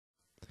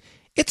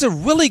It's a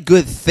really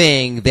good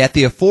thing that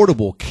the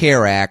Affordable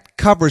Care Act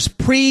covers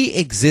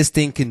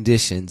pre-existing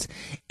conditions,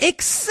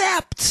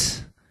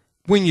 except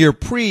when your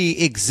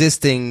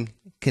pre-existing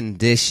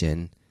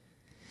condition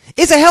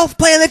is a health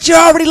plan that you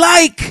already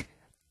like.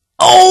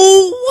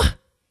 Oh!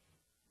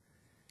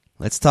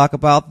 Let's talk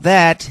about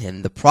that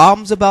and the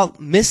problems about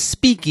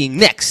misspeaking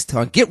next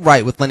on Get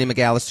Right with Lenny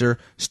McAllister,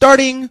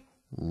 starting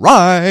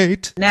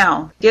right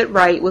now. Get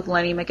Right with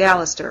Lenny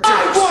McAllister.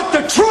 I want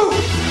the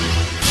truth!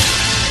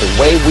 The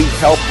way we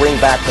help bring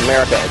back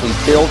America and we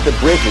build the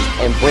bridges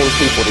and bring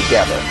people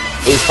together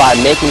is by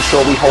making sure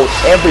we hold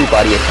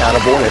everybody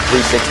accountable in a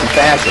 360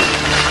 fashion.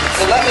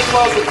 So let me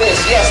close with this.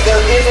 Yes,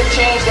 there is a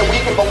change that we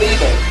can believe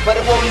in, but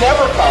it will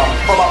never come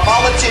from a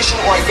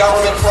politician or a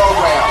government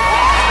program.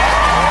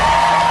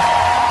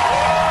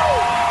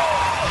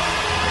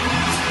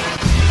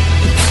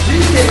 You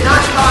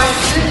cannot find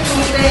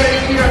physical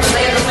standing here in the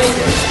land of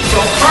Lincoln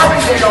from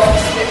Carbondale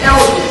to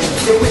Elgin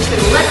that we can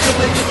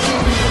collectively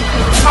continue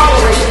to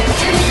tolerate the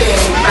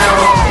insanity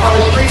found on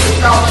the streets of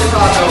South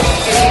Chicago and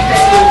East St.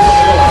 Louis,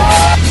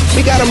 Illinois.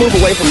 We got to move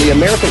away from the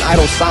American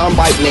Idol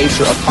soundbite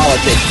nature of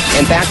politics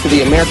and back to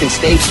the American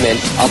statesman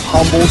of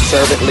humble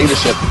servant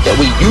leadership that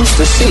we used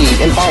to see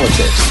in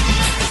politics.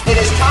 It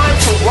is time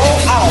to roll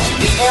out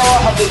the era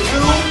of the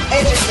new,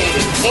 educated,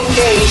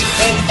 engaged,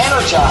 and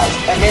energized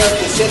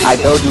American citizens. I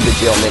go do the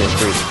jail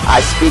ministry. I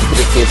speak to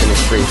the kids in the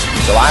streets.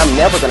 So I'm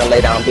never going to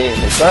lay down being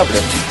conservative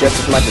just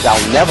as much as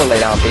I'll never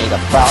lay down being a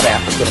proud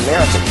African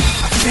American.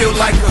 I feel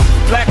like a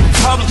black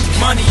republic.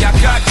 Money I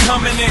got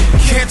coming in.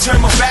 Can't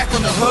turn my back on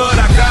the hood.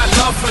 I got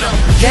love for them.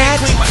 That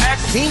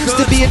seems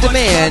to be a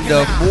demand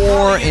of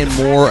more and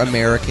more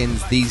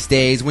Americans these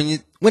days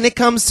when it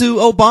comes to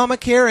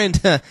Obamacare,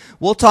 and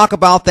we'll talk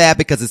about that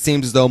because it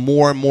seems as though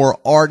more and more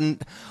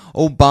ardent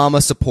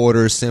Obama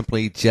supporters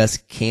simply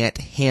just can't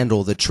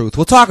handle the truth.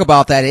 We'll talk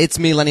about that. It's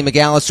me, Lenny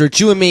McAllister. It's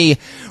you and me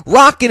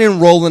rocking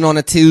and rolling on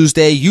a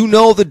Tuesday. You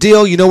know the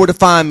deal. You know where to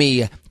find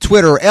me.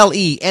 Twitter,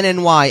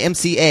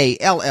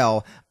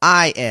 LennyMcAllister.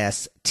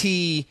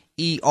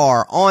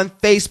 On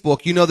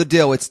Facebook, you know the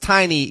deal. It's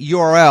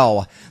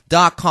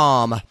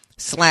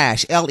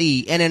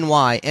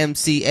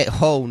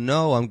tinyurl.com/LennyMcA. Oh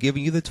no, I'm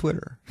giving you the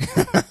Twitter.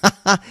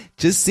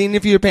 Just seeing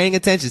if you're paying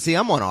attention. See,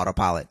 I'm on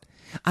autopilot.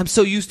 I'm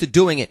so used to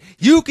doing it.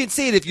 You can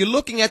see it if you're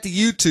looking at the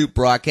YouTube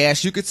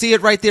broadcast. You can see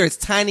it right there. It's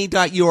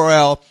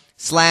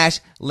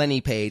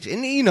tiny.url/Lenny page.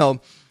 And you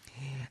know,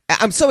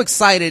 I'm so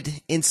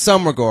excited in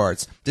some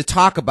regards to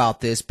talk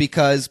about this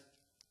because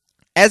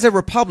as a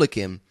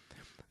Republican,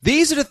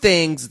 these are the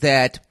things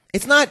that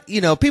it's not,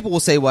 you know, people will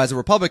say, well, as a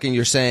Republican,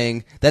 you're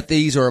saying that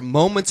these are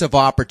moments of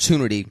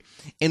opportunity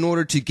in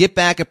order to get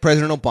back at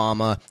President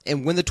Obama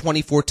and win the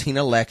 2014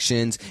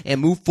 elections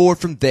and move forward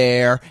from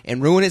there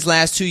and ruin his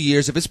last 2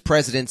 years of his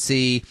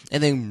presidency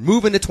and then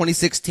move into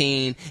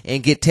 2016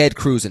 and get Ted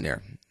Cruz in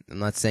there. I'm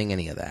not saying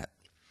any of that.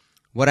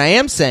 What I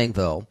am saying,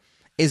 though,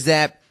 is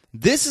that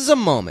this is a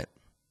moment,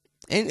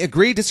 and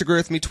agree, disagree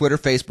with me, Twitter,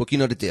 Facebook, you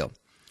know the deal.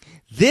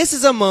 This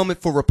is a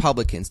moment for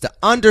Republicans to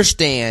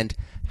understand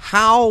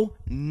how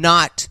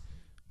not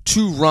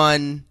to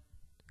run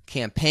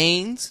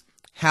campaigns,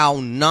 how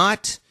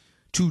not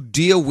to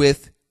deal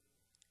with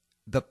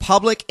the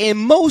public, and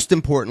most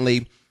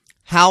importantly,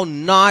 how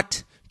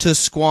not to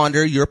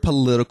squander your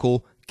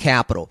political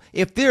capital.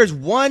 If there's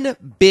one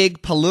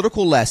big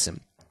political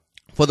lesson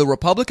for the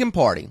Republican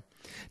Party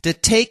to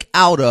take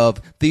out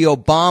of the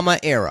Obama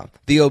era,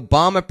 the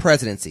Obama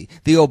presidency,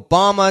 the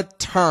Obama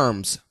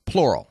terms,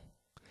 plural,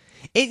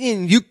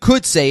 and you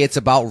could say it's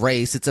about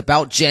race, it's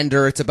about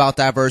gender, it's about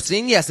diversity.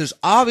 And yes, there's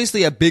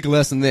obviously a big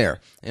lesson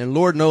there. And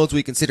Lord knows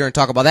we can sit here and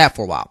talk about that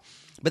for a while.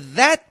 But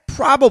that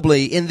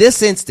probably, in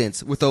this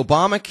instance, with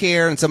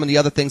Obamacare and some of the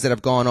other things that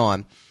have gone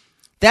on,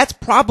 that's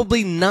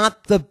probably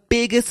not the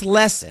biggest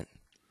lesson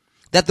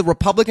that the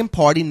Republican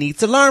Party needs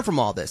to learn from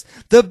all this.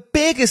 The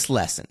biggest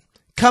lesson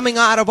coming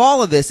out of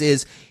all of this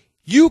is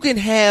you can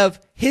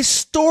have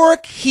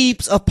historic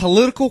heaps of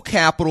political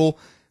capital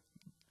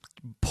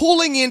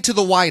pulling into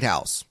the White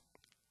House,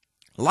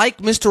 like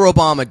Mr.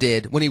 Obama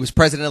did when he was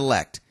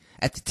president-elect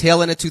at the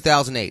tail end of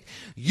 2008.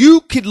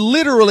 You could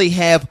literally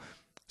have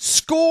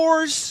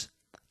scores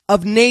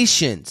of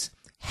nations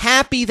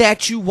happy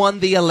that you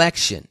won the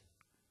election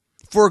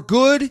for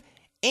good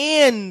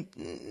and,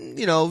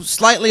 you know,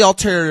 slightly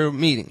ulterior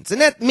meanings.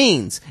 And that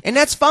means, and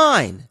that's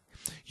fine,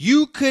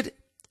 you could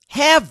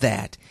have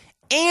that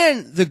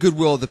and the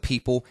goodwill of the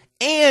people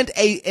and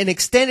an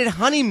extended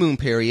honeymoon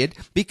period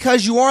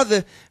because you are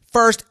the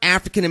first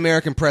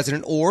African-American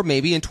president, or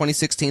maybe in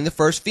 2016, the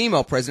first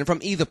female president from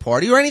either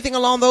party, or anything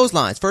along those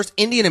lines. First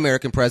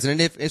Indian-American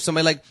president if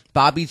somebody like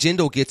Bobby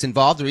Jindal gets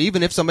involved, or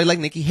even if somebody like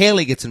Nikki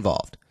Haley gets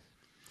involved.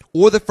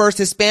 Or the first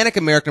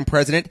Hispanic-American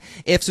president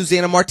if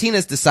Susana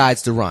Martinez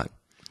decides to run,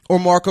 or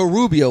Marco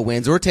Rubio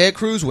wins, or Ted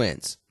Cruz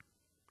wins.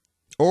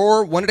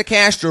 Or one of the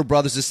Castro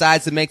brothers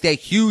decides to make that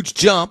huge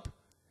jump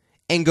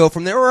and go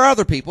from there, or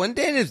other people. And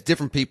then there's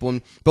different people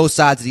on both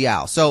sides of the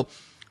aisle. So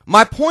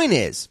my point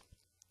is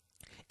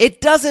It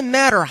doesn't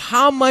matter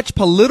how much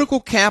political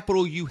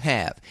capital you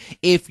have.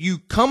 If you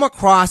come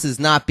across as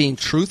not being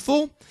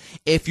truthful,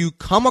 if you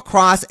come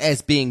across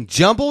as being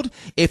jumbled,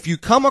 if you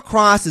come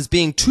across as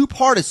being too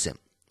partisan,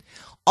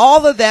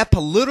 all of that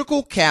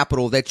political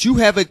capital that you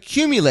have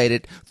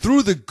accumulated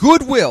through the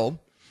goodwill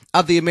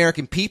of the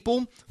American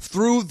people,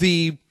 through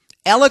the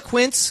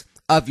eloquence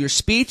of your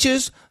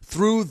speeches,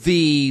 through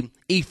the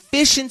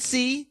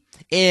efficiency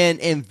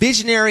and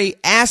visionary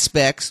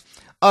aspects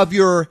of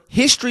your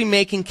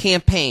history-making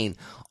campaign,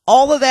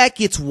 all of that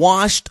gets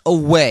washed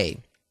away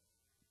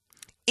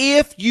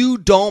if you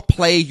don't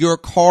play your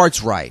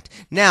cards right.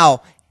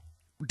 Now,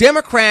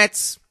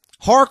 Democrats,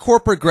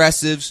 hardcore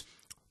progressives,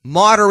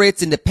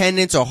 moderates,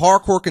 independents, or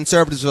hardcore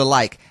conservatives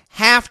alike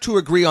have to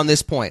agree on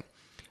this point.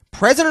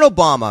 President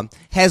Obama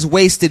has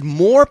wasted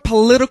more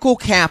political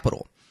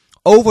capital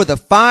over the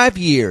 5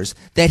 years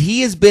that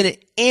he has been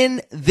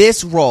in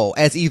this role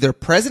as either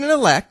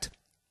president-elect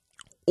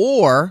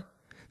or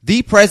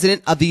the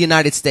president of the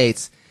United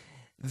States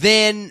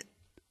than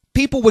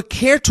people would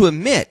care to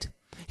admit.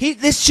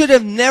 This should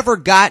have never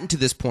gotten to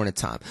this point in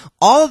time.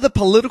 All of the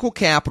political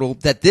capital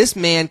that this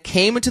man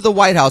came into the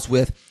White House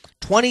with,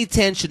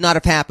 2010 should not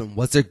have happened.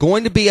 Was there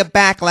going to be a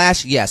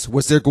backlash? Yes.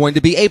 Was there going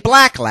to be a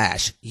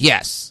blacklash?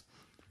 Yes.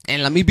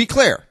 And let me be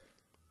clear.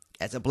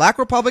 As a black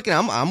Republican,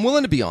 I'm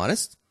willing to be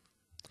honest.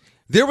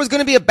 There was going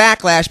to be a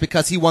backlash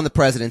because he won the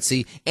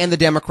presidency and the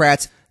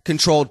Democrats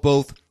controlled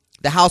both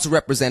the House of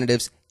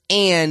Representatives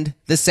and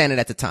the Senate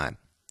at the time.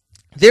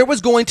 There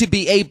was going to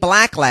be a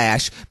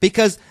backlash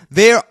because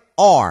there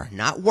are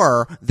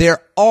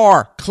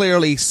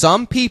clearly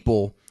some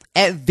people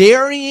at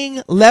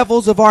varying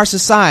levels of our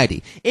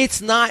society.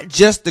 It's not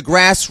just the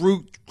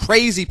grassroots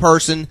crazy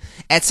person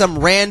at some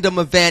random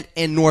event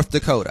in North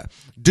Dakota.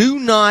 Do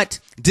not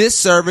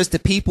disservice the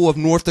people of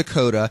North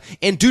Dakota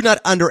and do not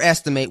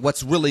underestimate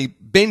what's really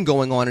been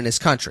going on in this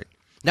country.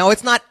 Now,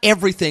 it's not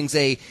everything's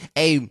a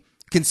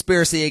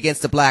conspiracy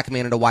against the black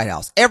man in the White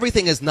House.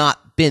 Everything has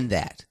not been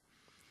that.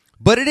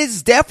 But it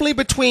is definitely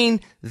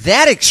between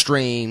that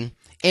extreme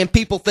and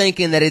people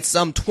thinking that it's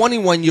some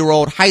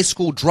 21-year-old high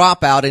school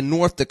dropout in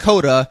North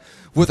Dakota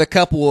with a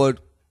couple of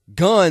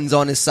guns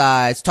on his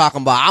sides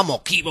talking about, I'm going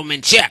to keep them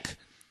in check.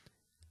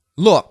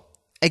 Look,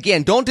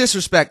 again, don't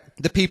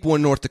disrespect the people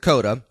in North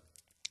Dakota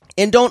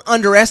and don't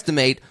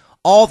underestimate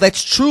all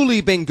that's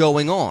truly been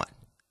going on.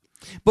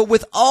 But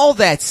with all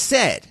that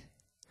said,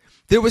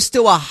 there was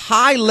still a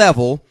high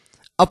level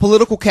of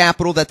political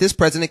capital that this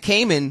president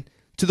came in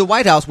to the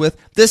White House with,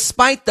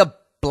 despite the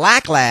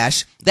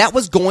backlash that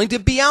was going to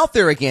be out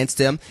there against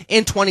him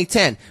in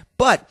 2010.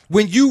 But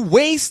when you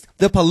waste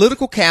the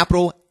political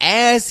capital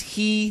as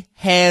he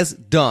has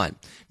done,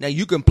 now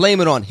you can blame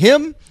it on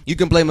him, you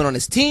can blame it on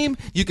his team,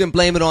 you can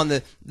blame it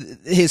on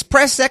his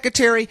press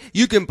secretary,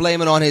 you can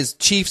blame it on his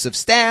chiefs of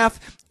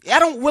staff. I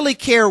don't really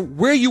care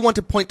where you want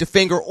to point the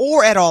finger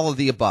or at all of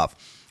the above.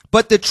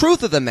 But the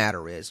truth of the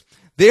matter is,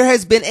 there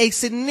has been a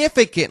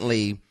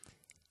significantly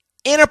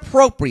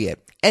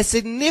inappropriate, a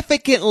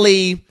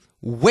significantly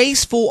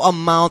wasteful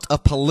amount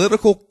of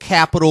political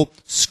capital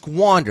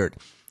squandered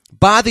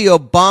by the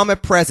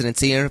Obama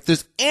presidency. And if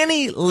there's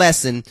any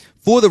lesson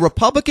for the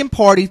Republican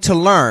Party to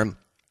learn,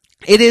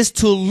 it is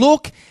to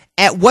look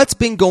at what's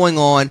been going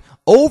on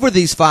over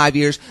these 5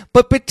 years,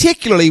 but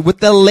particularly with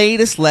the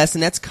latest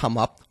lesson that's come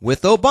up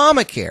with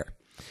Obamacare.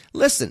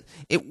 Listen,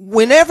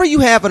 whenever you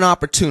have an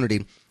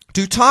opportunity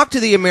to talk to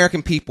the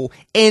American people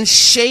and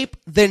shape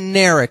the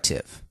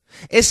narrative,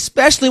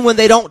 especially when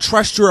they don't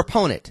trust your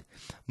opponent.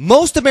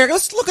 Most Americans,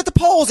 let's look at the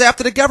polls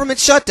after the government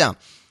shutdown.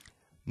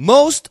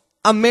 Most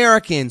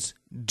Americans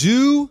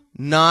do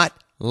not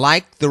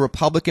like the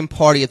Republican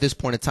Party at this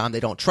point in time. They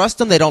don't trust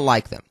them. They don't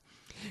like them.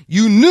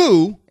 You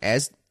knew,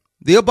 as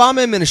the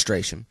Obama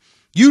administration,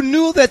 you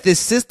knew that this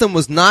system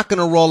was not going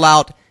to roll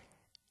out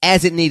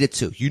as it needed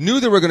to. You knew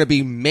there were going to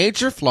be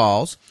major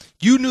flaws.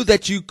 You knew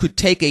that you could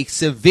take a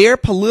severe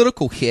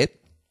political hit,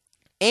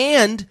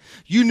 and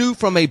you knew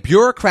from a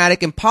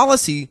bureaucratic and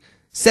policy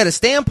set of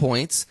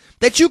standpoints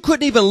that you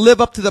couldn't even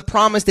live up to the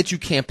promise that you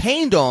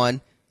campaigned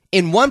on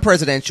in one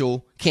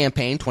presidential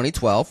campaign,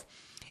 2012,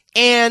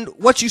 and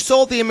what you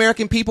sold the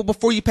American people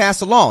before you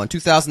passed the law in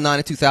 2009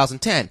 and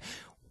 2010.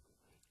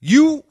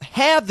 You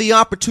have the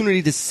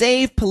opportunity to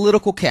save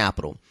political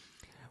capital,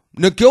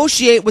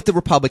 negotiate with the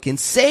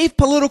Republicans, save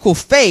political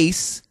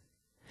face,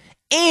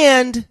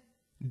 and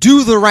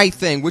do the right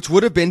thing, which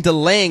would have been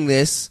delaying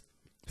this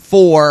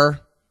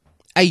for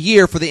a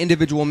year for the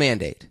individual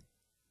mandate.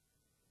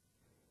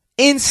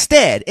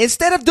 Instead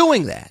of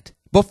doing that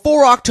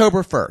before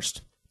October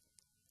 1st,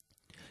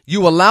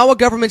 you allow a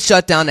government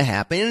shutdown to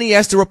happen, and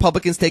yes, the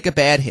Republicans take a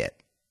bad hit.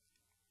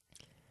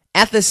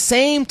 At the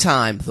same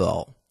time,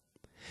 though,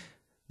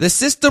 the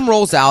system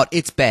rolls out,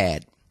 it's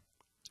bad.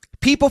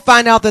 People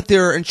find out that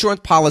their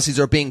insurance policies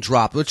are being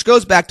dropped, which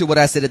goes back to what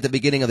I said at the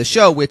beginning of the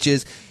show, which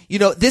is,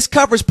 this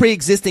covers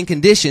pre-existing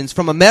conditions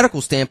from a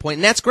medical standpoint,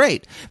 and that's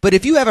great. But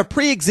if you have a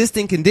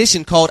pre-existing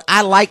condition called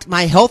I liked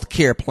my health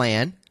care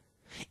plan,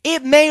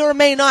 it may or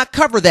may not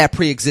cover that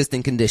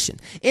pre-existing condition.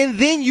 And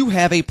then you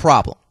have a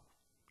problem.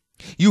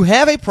 You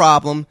have a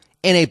problem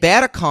in a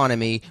bad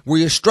economy where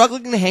you're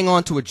struggling to hang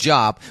on to a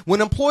job,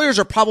 when employers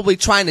are probably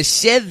trying to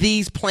shed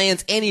these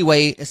plans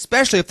anyway,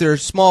 especially if they're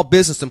small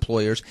business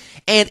employers.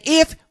 And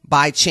if,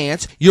 by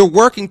chance, you're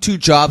working 2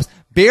 jobs,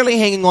 barely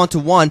hanging on to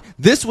one,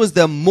 this was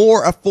the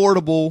more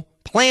affordable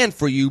plan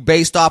for you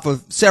based off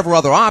of several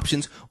other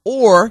options,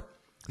 or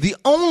the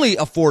only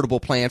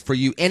affordable plan for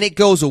you, and it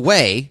goes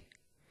away,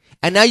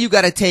 and now you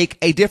got to take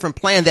a different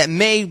plan that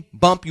may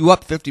bump you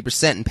up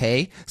 50% in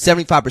pay,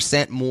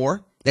 75%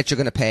 more that you're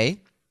going to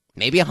pay,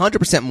 maybe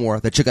 100% more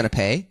that you're going to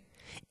pay,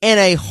 in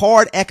a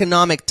hard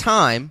economic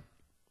time.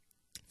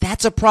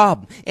 That's a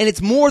problem. And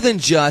it's more than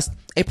just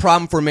a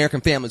problem for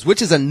American families,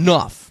 which is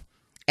enough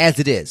as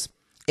it is.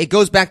 It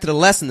goes back to the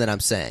lesson that I'm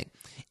saying.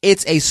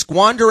 It's a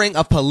squandering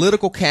of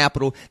political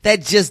capital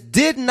that just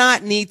did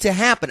not need to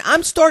happen.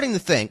 I'm starting to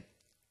think,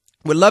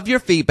 would love your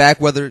feedback,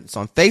 whether it's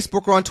on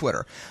Facebook or on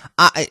Twitter.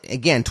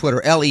 Again,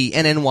 Twitter,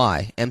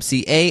 LENNY,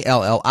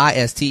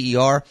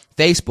 MCALLISTER,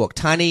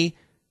 Facebook,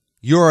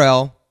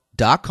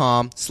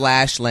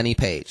 tinyurl.com/Lenny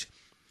Page.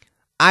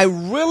 I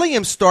really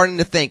am starting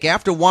to think,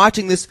 after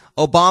watching this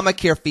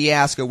Obamacare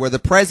fiasco where the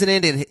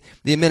president and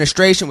the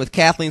administration with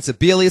Kathleen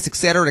Sebelius, et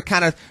cetera, are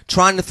kind of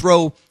trying to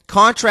throw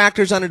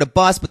contractors under the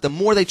bus, but the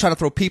more they try to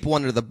throw people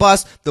under the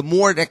bus, the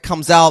more that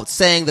comes out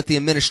saying that the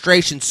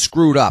administration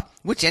screwed up,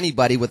 which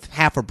anybody with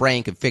half a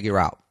brain can figure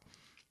out.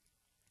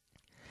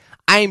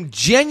 I am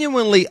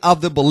genuinely of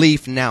the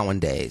belief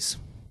nowadays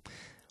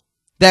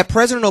that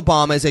President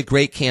Obama is a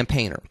great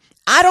campaigner.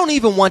 I don't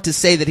even want to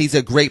say that he's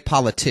a great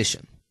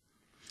politician.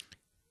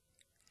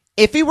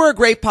 If he were a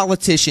great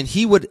politician,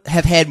 he would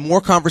have had more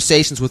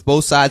conversations with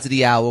both sides of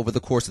the aisle over the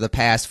course of the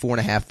past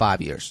 4.5,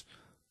 5 years.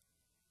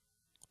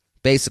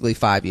 Basically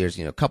 5 years,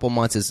 a couple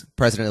months as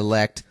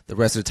president-elect, the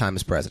rest of the time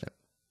as president.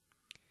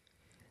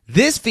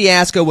 This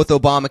fiasco with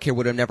Obamacare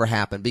would have never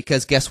happened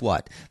because guess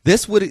what?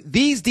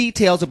 These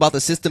details about the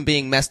system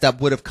being messed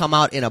up would have come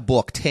out in a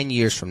book 10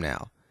 years from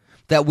now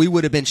that we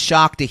would have been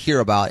shocked to hear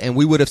about, and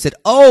we would have said,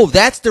 oh,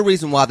 that's the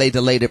reason why they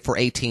delayed it for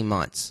 18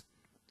 months.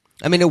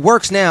 I mean, it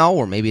works now,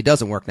 or maybe it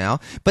doesn't work now,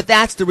 but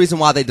that's the reason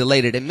why they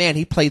delayed it. And man,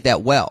 he played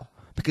that well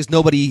because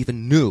nobody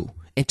even knew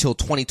until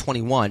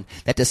 2021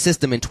 that the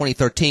system in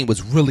 2013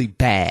 was really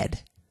bad.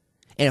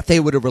 And if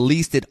they would have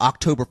released it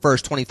October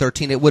 1st,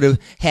 2013, it would have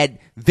had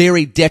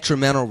very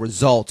detrimental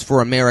results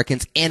for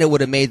Americans, and it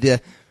would have made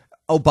the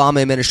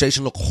Obama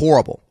administration look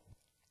horrible.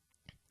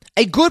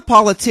 A good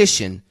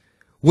politician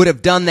would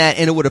have done that,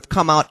 and it would have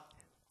come out,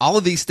 all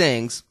of these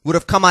things would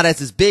have come out as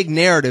this big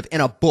narrative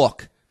in a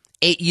book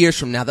 8 years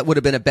from now that would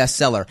have been a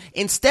bestseller.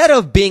 Instead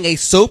of being a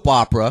soap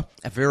opera,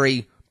 a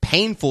very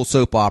painful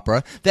soap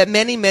opera that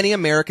many, many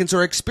Americans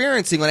are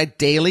experiencing on a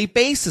daily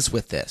basis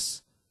with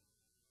this.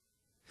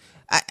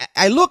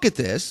 I look at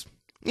this,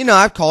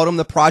 I've called him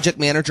the project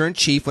manager in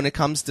chief when it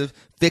comes to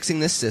fixing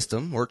this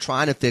system or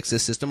trying to fix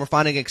this system or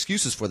finding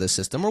excuses for this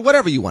system or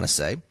whatever you want to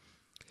say.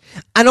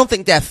 I don't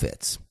think that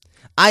fits.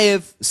 I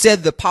have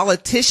said the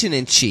politician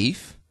in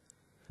chief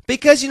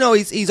because,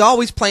 he's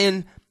always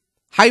playing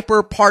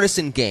hyper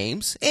partisan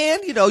games.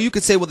 And, you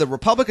could say, well, the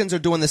Republicans are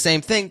doing the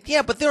same thing.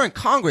 Yeah, but they're in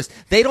Congress.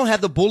 They don't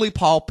have the bully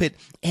pulpit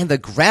and the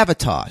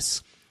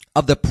gravitas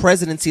of the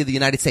presidency of the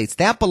United States.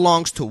 That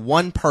belongs to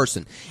one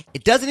person.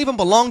 It doesn't even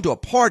belong to a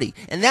party.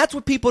 And that's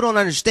what people don't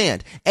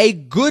understand. A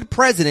good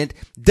president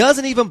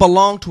doesn't even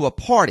belong to a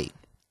party,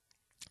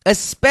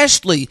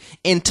 especially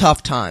in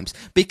tough times.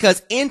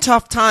 Because in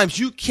tough times,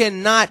 you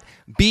cannot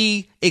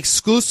be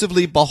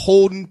exclusively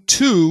beholden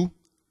to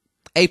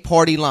a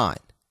party line.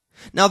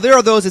 Now, there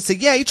are those that say,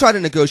 yeah, he tried to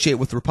negotiate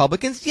with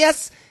Republicans.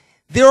 Yes,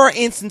 there are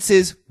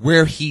instances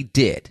where he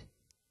did.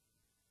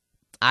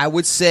 I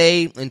would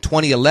say in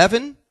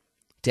 2011,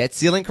 debt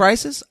ceiling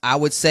crisis. I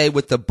would say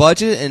with the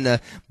budget and the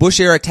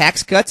Bush-era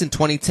tax cuts in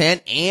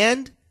 2010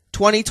 and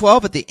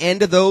 2012, at the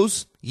end of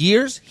those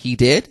years, he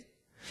did.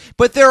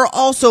 But there are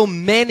also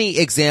many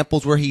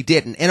examples where he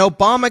didn't, and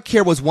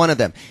Obamacare was one of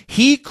them.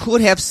 He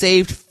could have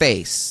saved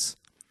face.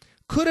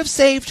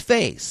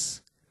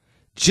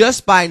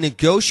 Just by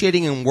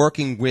negotiating and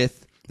working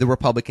with the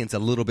Republicans a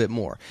little bit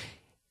more.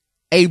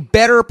 A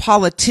better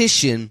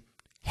politician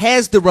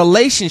has the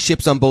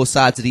relationships on both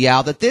sides of the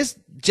aisle that this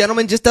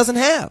gentleman just doesn't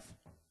have.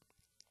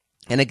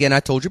 And again, I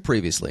told you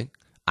previously,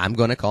 I'm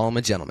going to call him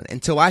a gentleman.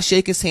 Until I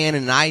shake his hand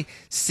and I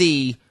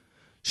see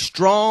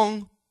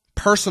strong,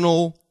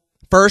 personal,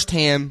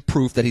 firsthand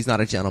proof that he's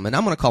not a gentleman,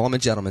 I'm going to call him a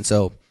gentleman.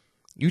 So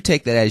you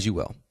take that as you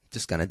will.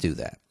 Just going to do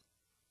that.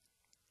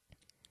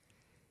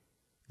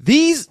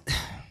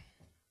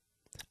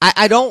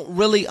 I don't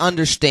really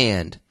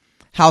understand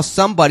how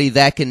somebody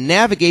that can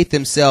navigate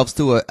themselves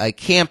through a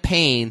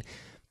campaign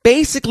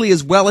basically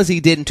as well as he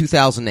did in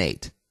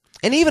 2008.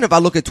 And even if I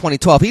look at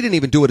 2012, he didn't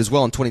even do it as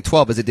well in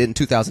 2012 as it did in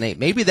 2008.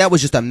 Maybe that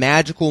was just a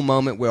magical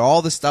moment where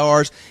all the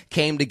stars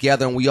came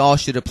together and we all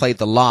should have played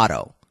the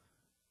lotto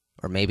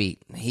Or maybe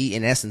he,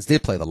 in essence,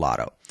 did play the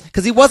lotto.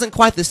 Because he wasn't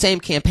quite the same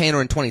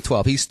campaigner in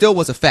 2012. He still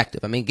was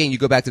effective. I mean, again, you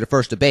go back to the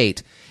first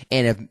debate,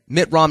 and if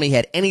Mitt Romney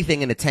had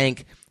anything in the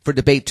tank for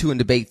debate 2 and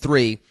debate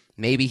 3,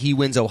 maybe he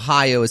wins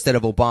Ohio instead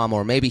of Obama,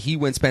 or maybe he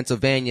wins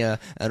Pennsylvania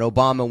and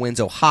Obama wins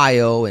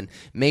Ohio, and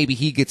maybe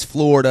he gets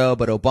Florida,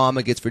 but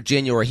Obama gets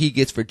Virginia, or he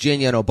gets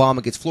Virginia and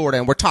Obama gets Florida,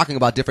 and we're talking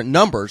about different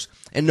numbers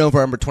in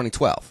November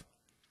 2012.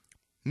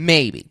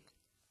 Maybe.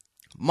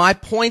 My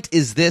point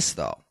is this,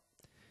 though.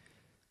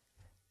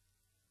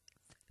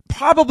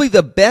 Probably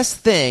the best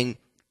thing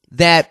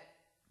that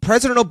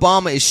President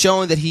Obama is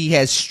showing that he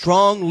has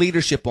strong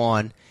leadership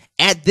on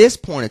at this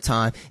point in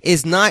time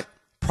is not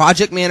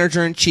project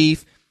manager in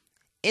chief.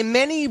 In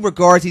many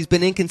regards, he's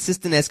been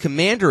inconsistent as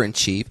commander in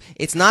chief.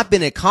 It's not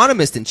been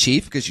economist in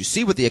chief, because you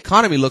see what the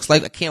economy looks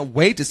like. I can't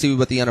wait to see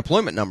what the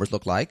unemployment numbers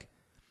look like.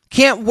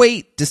 Can't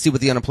wait to see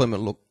what the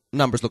unemployment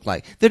numbers look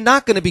like. They're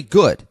not going to be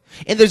good.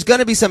 And there's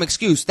going to be some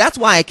excuse. That's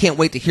why I can't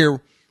wait to hear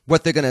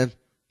what they're going to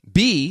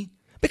be.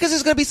 Because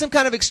there's going to be some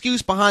kind of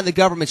excuse behind the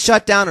government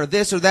shutdown or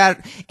this or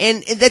that.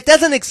 And that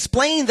doesn't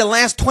explain the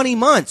last 20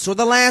 months or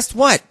the last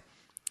what?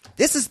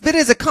 This has been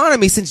his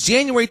economy since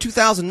January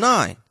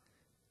 2009.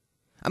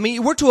 I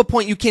mean, we're to a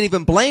point you can't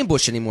even blame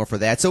Bush anymore for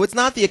that. So it's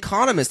not the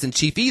economist in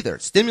chief either.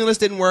 Stimulus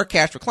didn't work.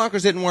 Cash for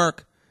clunkers didn't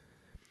work.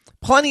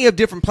 Plenty of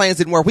different plans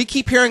didn't work. We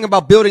keep hearing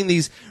about building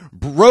these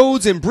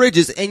roads and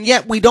bridges, and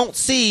yet we don't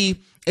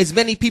see as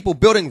many people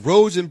building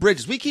roads and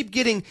bridges. We keep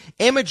getting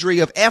imagery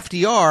of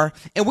FDR,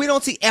 and we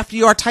don't see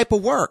FDR type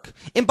of work.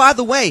 And by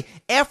the way,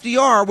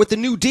 FDR with the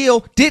New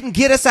Deal didn't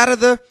get us out of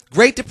the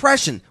Great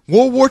Depression.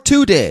 World War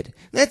II did.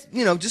 That's,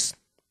 just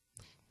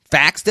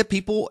facts that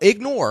people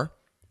ignore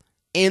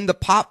in the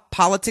pop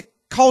politic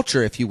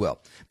culture, if you will.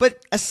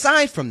 But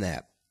aside from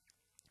that,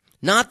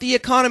 not the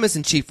economist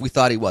in chief we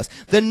thought he was.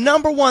 The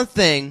number one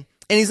thing,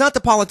 and he's not the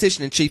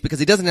politician in chief because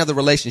he doesn't have the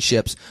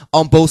relationships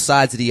on both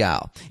sides of the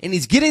aisle. And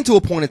he's getting to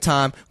a point in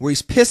time where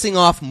he's pissing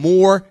off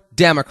more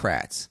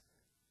Democrats.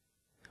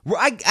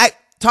 I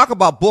talk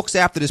about books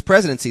after this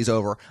presidency is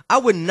over. I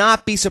would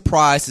not be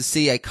surprised to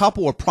see a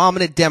couple of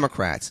prominent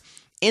Democrats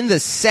in the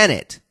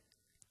Senate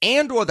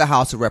and or the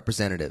House of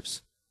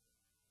Representatives,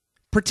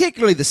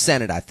 particularly the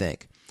Senate, I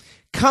think,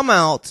 come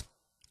out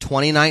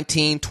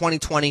 2019,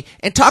 2020,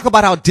 and talk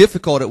about how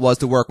difficult it was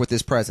to work with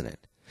this president.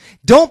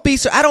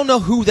 I don't know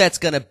who that's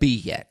going to be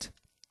yet.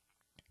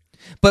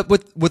 But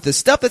with the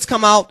stuff that's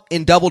come out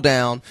in Double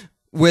Down,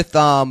 with we're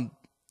going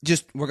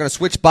to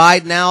switch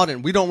Biden out,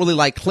 and we don't really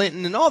like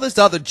Clinton and all this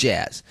other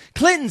jazz.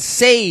 Clinton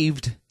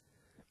saved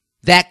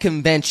that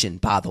convention,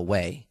 by the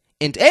way.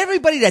 And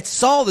everybody that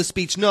saw the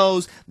speech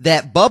knows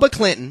that Bubba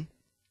Clinton,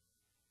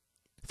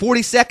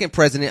 42nd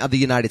president of the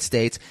United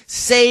States,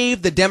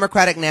 saved the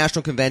Democratic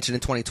National Convention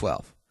in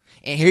 2012.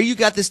 And here you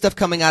got this stuff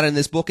coming out in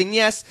this book. And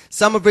yes,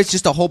 some of it's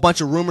just a whole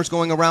bunch of rumors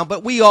going around,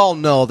 but we all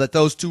know that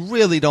those two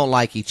really don't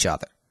like each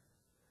other.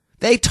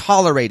 They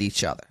tolerate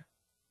each other.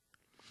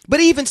 But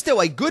even still,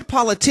 a good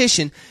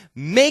politician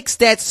makes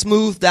that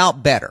smoothed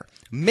out better,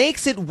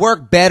 makes it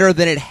work better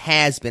than it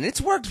has been. It's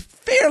worked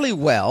fairly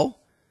well,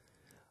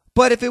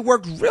 but if it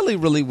worked really,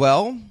 really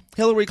well,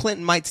 Hillary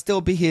Clinton might still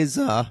be his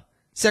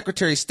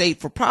Secretary of State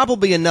for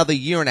probably another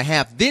year and a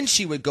half. Then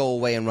she would go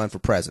away and run for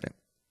president.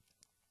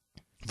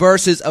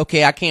 Versus,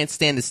 okay, I can't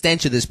stand the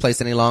stench of this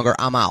place any longer.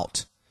 I'm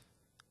out.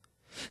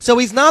 So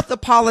he's not the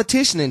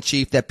politician in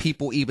chief that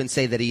people even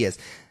say that he is.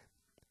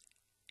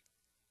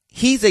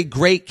 He's a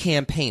great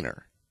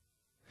campaigner.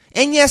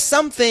 And yes,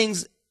 some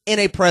things in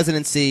a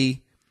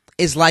presidency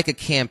is like a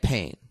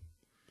campaign.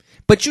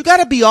 But you got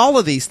to be all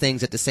of these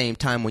things at the same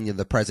time when you're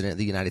the president of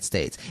the United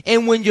States.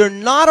 And when you're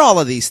not all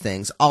of these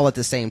things all at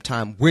the same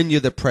time when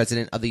you're the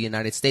president of the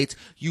United States,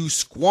 you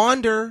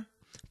squander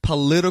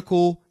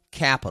political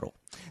capital.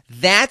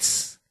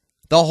 That's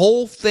the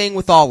whole thing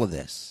with all of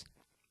this.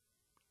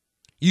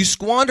 You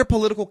squander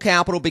political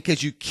capital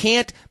because you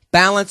can't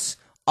balance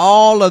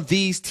all of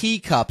these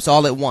teacups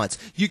all at once.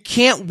 You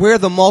can't wear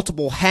the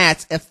multiple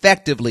hats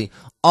effectively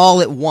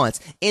all at once.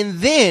 And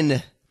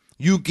then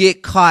you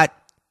get caught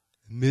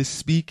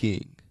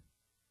misspeaking.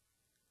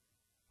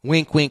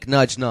 Wink, wink,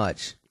 nudge,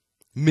 nudge.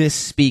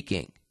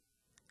 Misspeaking.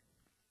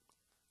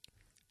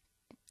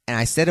 And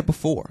I said it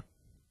before.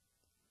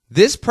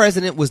 This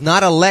president was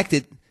not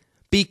elected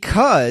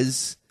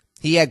because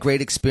he had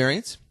great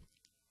experience.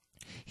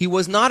 He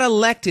was not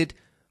elected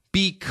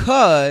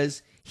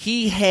because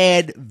he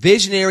had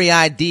visionary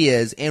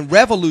ideas and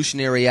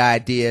revolutionary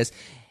ideas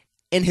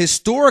and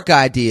historic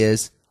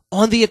ideas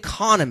on the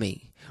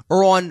economy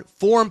or on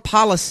foreign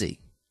policy.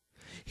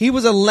 He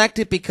was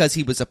elected because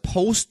he was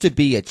supposed to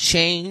be a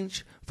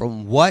change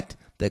from what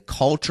the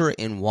culture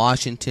in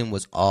Washington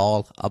was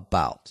all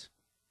about.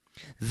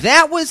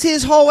 That was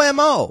his whole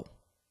MO.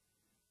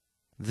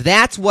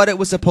 That's what it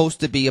was supposed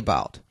to be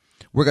about.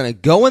 We're going to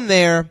go in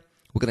there.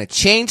 We're going to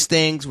change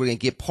things. We're going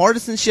to get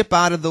partisanship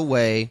out of the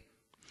way.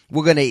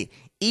 We're going to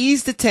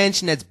ease the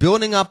tension that's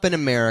building up in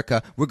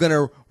America. We're going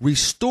to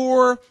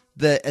restore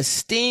the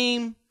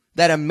esteem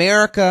that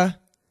America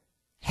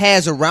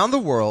has around the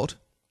world.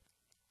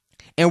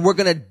 And we're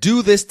going to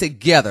do this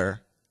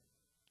together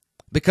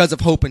because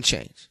of hope and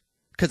change,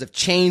 because of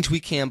change we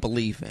can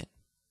believe in.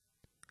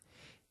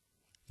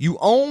 You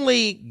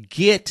only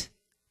get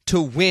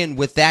to win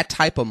with that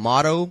type of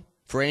motto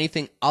for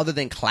anything other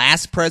than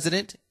class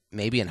president,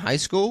 maybe in high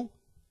school,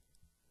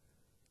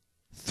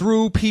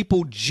 through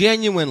people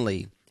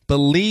genuinely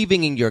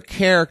believing in your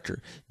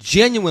character,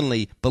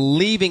 genuinely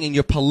believing in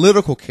your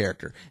political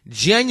character,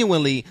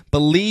 genuinely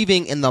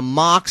believing in the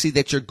moxie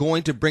that you're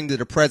going to bring to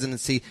the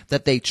presidency,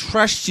 that they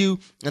trust you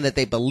and that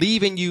they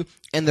believe in you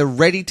and they're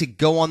ready to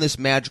go on this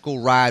magical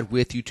ride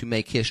with you to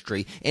make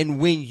history. And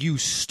when you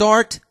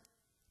start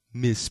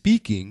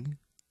misspeaking,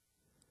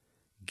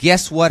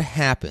 guess what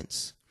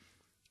happens?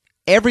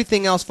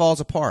 Everything else falls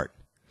apart.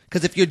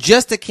 Because if you're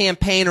just a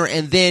campaigner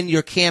and then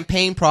your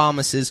campaign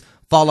promises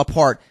fall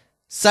apart,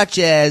 such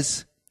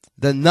as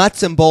the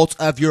nuts and bolts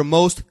of your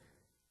most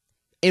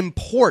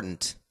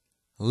important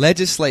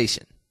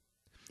legislation,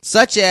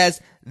 such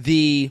as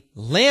the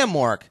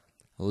landmark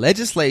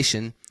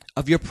legislation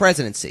of your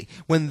presidency,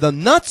 when the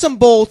nuts and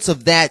bolts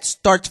of that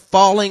starts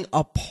falling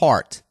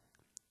apart,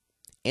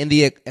 and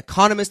the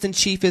economist in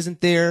chief isn't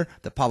there,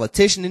 the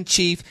politician in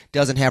chief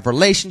doesn't have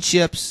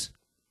relationships,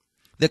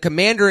 the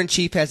commander in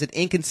chief has an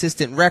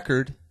inconsistent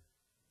record,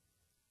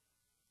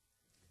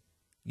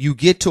 you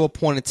get to a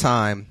point in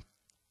time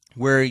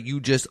where you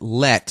just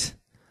let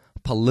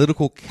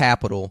political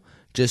capital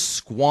just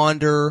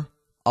squander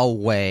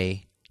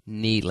away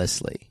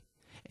needlessly.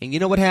 And you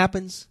know what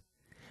happens?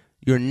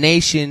 Your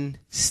nation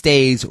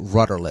stays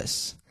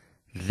rudderless.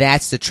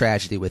 That's the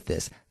tragedy with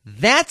this.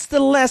 That's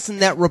the lesson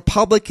that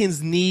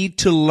Republicans need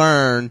to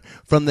learn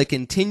from the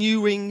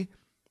continuing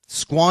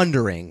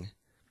squandering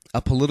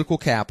of political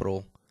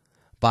capital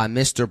by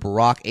Mr.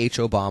 Barack H.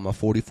 Obama,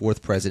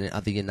 44th President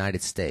of the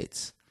United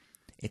States.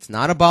 It's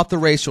not about the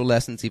racial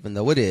lessons, even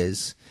though it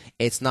is.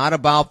 It's not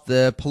about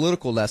the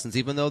political lessons,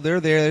 even though they're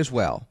there as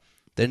well.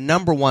 The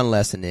number one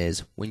lesson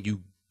is when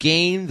you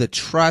gain the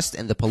trust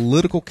and the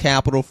political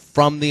capital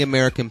from the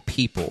American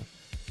people,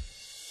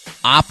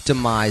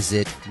 optimize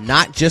it,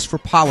 not just for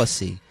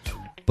policy,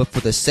 but for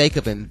the sake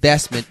of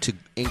investment to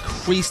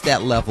increase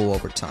that level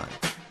over time.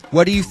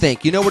 What do you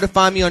think? You know where to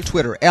find me on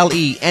Twitter,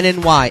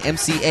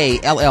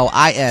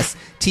 LENNYMCALLISTER,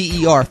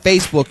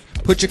 Facebook.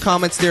 Put your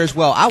comments there as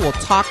well. I will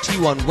talk to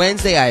you on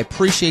Wednesday. I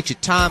appreciate your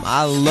time.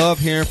 I love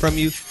hearing from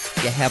you.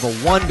 You have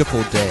a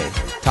wonderful day.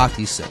 Talk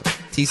to you soon.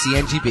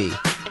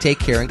 TCNGB. Take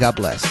care and God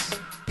bless.